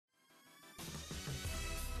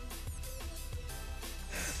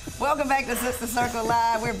Welcome back to Sister Circle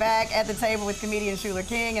Live. We're back at the table with comedian Shuler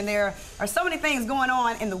King, and there are so many things going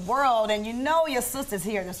on in the world, and you know your sisters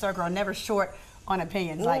here at the Circle are never short on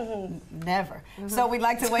opinions, like never. So we'd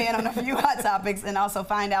like to weigh in on a few hot topics and also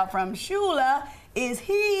find out from Shuler, is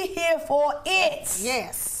he here for it?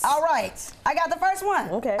 Yes. All right, I got the first one.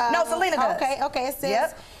 Okay. No, Selena does. Okay, it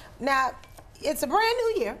says, now, it's a brand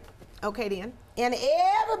new year, okay then, and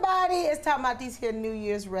everybody is talking about these here New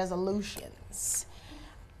Year's resolutions.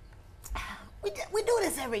 We do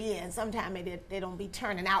this every year, and sometimes they don't be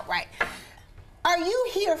turning out right. Are you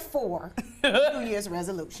here for New Year's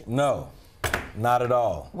resolution? No, not at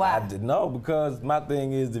all. Why? No, because my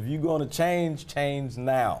thing is, if you're gonna change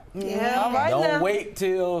now. Yeah. All right. Don't wait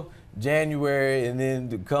till January and then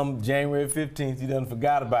to come January 15th, you done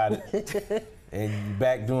forgot about it. And you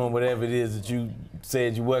back doing whatever it is that you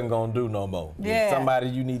said you wasn't gonna do no more. Yeah. If somebody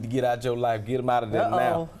you need to get out your life, get them out of there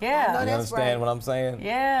now. Yeah. I know You that's understand right. what I'm saying?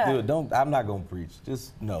 Yeah. Dude, I'm not gonna preach.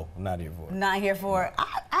 Just no, I'm not here for it. Not here for it.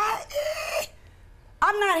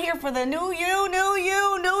 I'm not here for the new you, new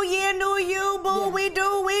year, new you, boo, we do.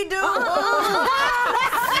 I'm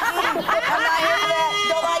not here for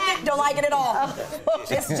that. Don't like it at all.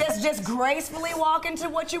 Just gracefully walk into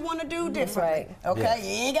what you want to do differently. Right. Okay, Yeah. you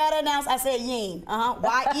ain't gotta announce. I said yeen.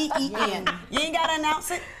 Y-E-E-N. You ain't gotta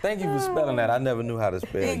announce it. Thank you for spelling that. I never knew how to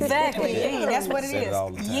spell it. Exactly. Yeen. That's what it Said is. all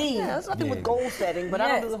the time. Yeen. Yeah, that's nothing with goal setting, but I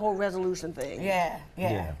don't do the whole resolution thing.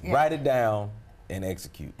 Yeah. Write it down and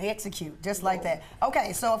execute. Execute, just like that.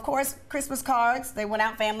 Okay, so of course, Christmas cards. They went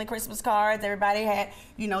out, family Christmas cards. Everybody had,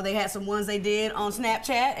 they had some ones they did on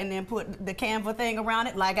Snapchat and then put the Canva thing around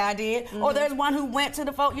it, like I did. Or there's one who went to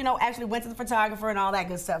the actually went to the photographer and all that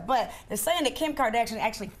good stuff. But they're saying that Kim Kardashian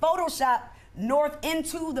actually photoshopped North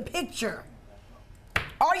into the picture.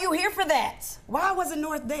 Are you here for that? Why wasn't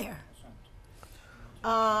North there?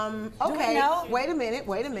 Okay, know? wait a minute.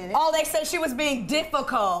 Oh, they said she was being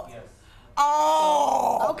difficult. Yes.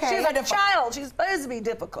 Oh, okay. She's a child. She's supposed to be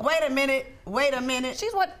difficult. Wait a minute.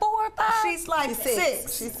 She's what, 4 or 5? She's like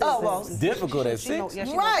six. She's Oh, well. Difficult at 6? Yeah,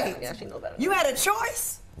 she Right. Knows better. Yeah, she knows better. You had a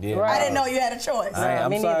choice? Yeah. I didn't know you had a choice. I'm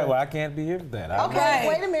me sorry, neither. well, I can't be here for that. Okay,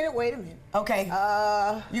 wait a minute. Okay.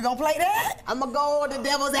 You gonna play that? I'm gonna go the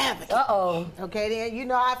devil's advocate. Uh-oh. Okay, then you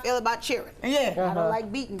know how I feel about cheering. Yeah. I don't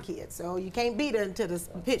like beating kids, so you can't beat her into the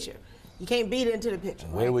picture. You can't beat her into the picture.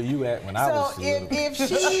 Where were you at when I was So little?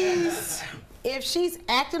 if she's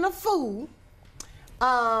acting a fool,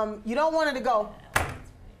 you don't want her to go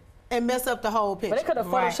and mess up the whole picture. But they could have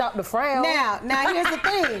photoshopped the frown. Now here's the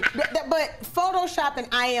thing. But photoshopping,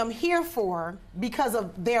 I am here for because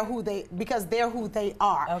they're who they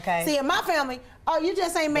are. Okay. See, in my family, you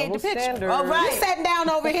just ain't made the picture. standards. All right. You sitting down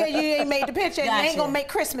over here, you ain't made the picture, and you ain't Gotcha. gonna make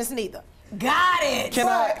Christmas neither. Got it.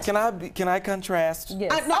 Can I contrast?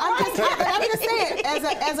 Yes. I'm just saying,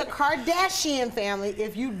 as a Kardashian family,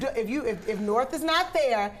 if North is not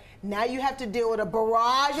there, now you have to deal with a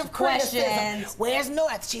barrage of criticism. Questions. Where's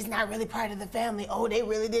North? She's not really part of the family. Oh, they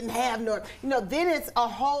really didn't have North. Then it's a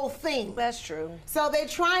whole thing. That's true. So they're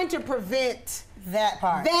trying to prevent That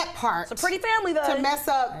part. It's a pretty family, though. to mess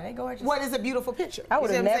up Are they gorgeous? what is a beautiful picture. I would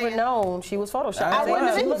You have see what I'm never saying? known she was photoshopped. I She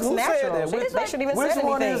wonder looks who said natural. that? They shouldn't even Which said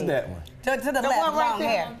one anything. is that one? To the left, one right long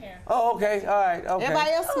there. hair. Oh, okay, all right, okay.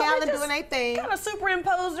 Everybody else smiling, they just doing their thing. Kind of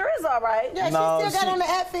superimposed her. Is all right. Yeah, No, she still got she- on the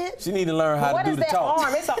outfit. She need to learn how What to do is the that talk.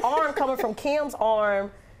 arm? It's an arm coming from Kim's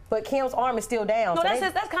arm, but Kim's arm is still down. No, so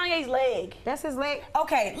that's Kanye's leg. That's his leg.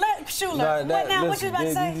 Okay, let Shuler. Right, What now? What you listen, about to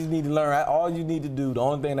you say? just need to learn. All you need to do, the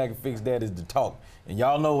only thing that can fix that is the talk. And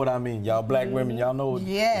y'all know what I mean. Y'all black women, y'all know what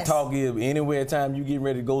Yes. the talk is. Anywhere time you getting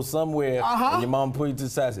ready to go somewhere, and your mom put you to the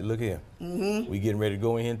side, say, look here, we getting ready to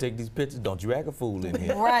go in here and take these pictures. Don't you act a fool in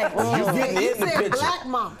here. Right. You getting You in the said picture. black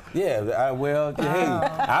mama. Yeah, hey,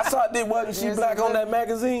 I saw that wasn't she black on that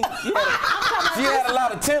magazine? She had a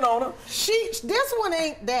lot of tint on her. This one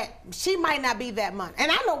ain't that. She might not be that much.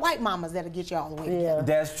 And I know white mamas that'll get you all the way together. Yeah.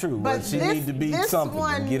 That's true, but she need to be this something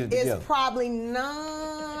one and get it is together. probably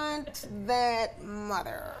not that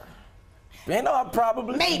mother. Ain't no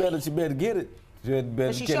probably. Maybe. She better get it.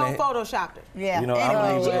 But she sure photoshopped her. Yeah. You know, Anyway,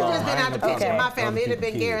 I'm She just been out the picture in my Okay. family. It'd have been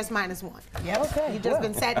Other people's Garris -1. Yep. Okay. You just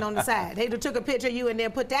been sitting on the side. They took a picture of you and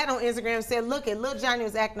then put that on Instagram and said, look, Lil Johnny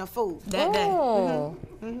was acting a fool. That day.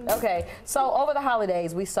 Okay, so over the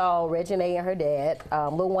holidays, we saw Reginae and her dad,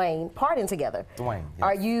 Lil Wayne, partying together. Dwayne, yes.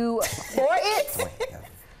 Are you for it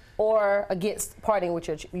or against partying with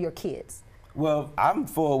your kids? Well, I'm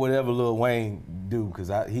for whatever Lil Wayne do,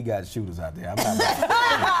 because he got shooters out there. I'm not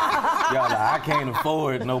y'all, I can't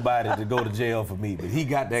afford nobody to go to jail for me, but he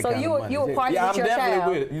got that kind of money. So you were partnering yeah, with your child? I'm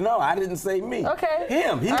definitely with it. No, I didn't say me. Okay.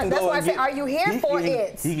 Him. He can That's go why and I said, are you here for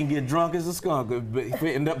it? He can get drunk as a skunk,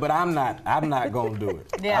 but I'm not going to do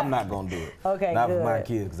it. Yeah. I'm not going to do it. Okay, not good. for my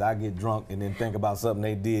kids, because I get drunk and then think about something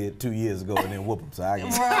they did 2 years ago and then whoop them. So I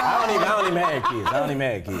don't even have kids. I don't even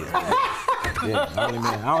have kids. Yeah, I don't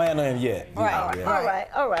have none yet. Right. Yeah.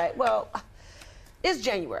 All right. Well, it's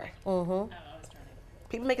January.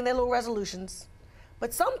 People making their little resolutions.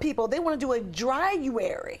 But some people, they want to do a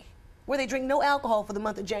dry-uary, where they drink no alcohol for the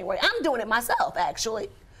month of January. I'm doing it myself, actually.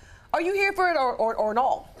 Are you here for it or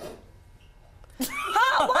no?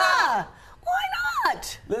 Why? Why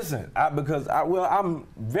not? Listen, I'm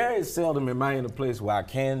very seldom am I in a place where I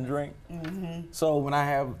can drink. So when I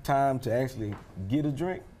have time to actually get a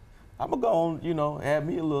drink, I'm gonna go on, have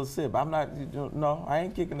me a little sip. I'm not, no, I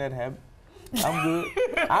ain't kicking that habit. I'm good.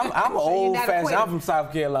 I'm old-fashioned. I'm from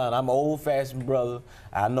South Carolina. I'm an old-fashioned brother.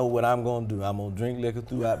 I know what I'm gonna do. I'm gonna drink liquor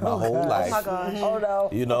throughout my whole life. Oh my gosh. Oh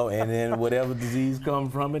no. And then whatever disease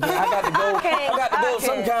comes from it, I got to go. I got to go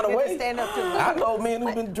some kind of way. Stand up to it. I know men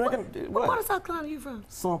who've been drinking. What part of South Carolina are you from?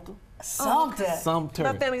 Something. Something.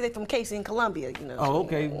 My family, they from Casey in Columbia, Oh,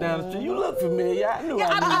 okay, down the street. You look familiar. I knew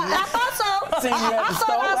I knew you. I thought so. Seen you at the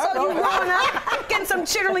store. I saw you growing up, getting some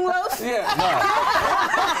chitterling loaves. Yeah,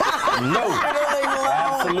 no.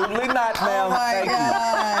 Absolutely not, ma'am. Thank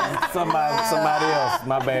you. Somebody else.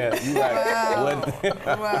 My bad. You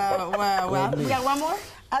right. Wow. We got one more?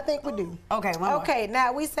 I think we do. Okay, one more. Okay,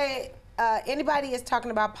 now we say anybody is talking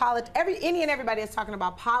about any and everybody is talking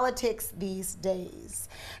about politics these days.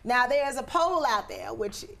 Now there's a poll out there,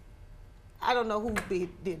 which I don't know who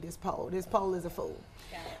did this poll. This poll is a fool.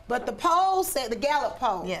 But the poll said, the Gallup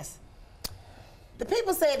poll. Yes. The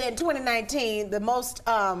people said that in 2019, the most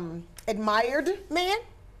admired man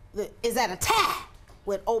is at a tie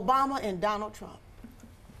with Obama and Donald Trump.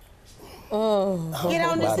 Get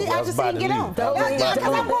on this. I just said get on. Because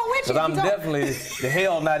I'm going with you. Because I'm definitely the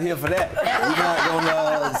hell not here for that. We're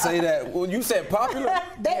not gonna say that. Well, you said popular.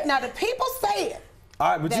 Now the people say it. All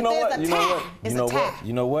right, but you know what?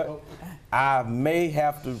 You know what? I may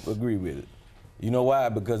have to agree with it. You know why?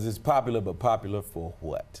 Because it's popular, but popular for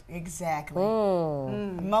what? Exactly.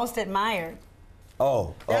 Most admired.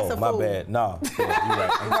 That's a my fool. bad. No, yeah, you're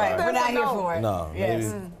right. I'm Right. sorry. We're not here for it. No, maybe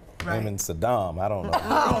him and Saddam. I don't know.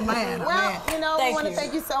 Oh man. Well, we want to you.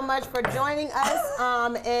 thank you so much for joining us.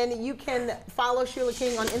 And you can follow Shuler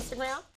King on Instagram.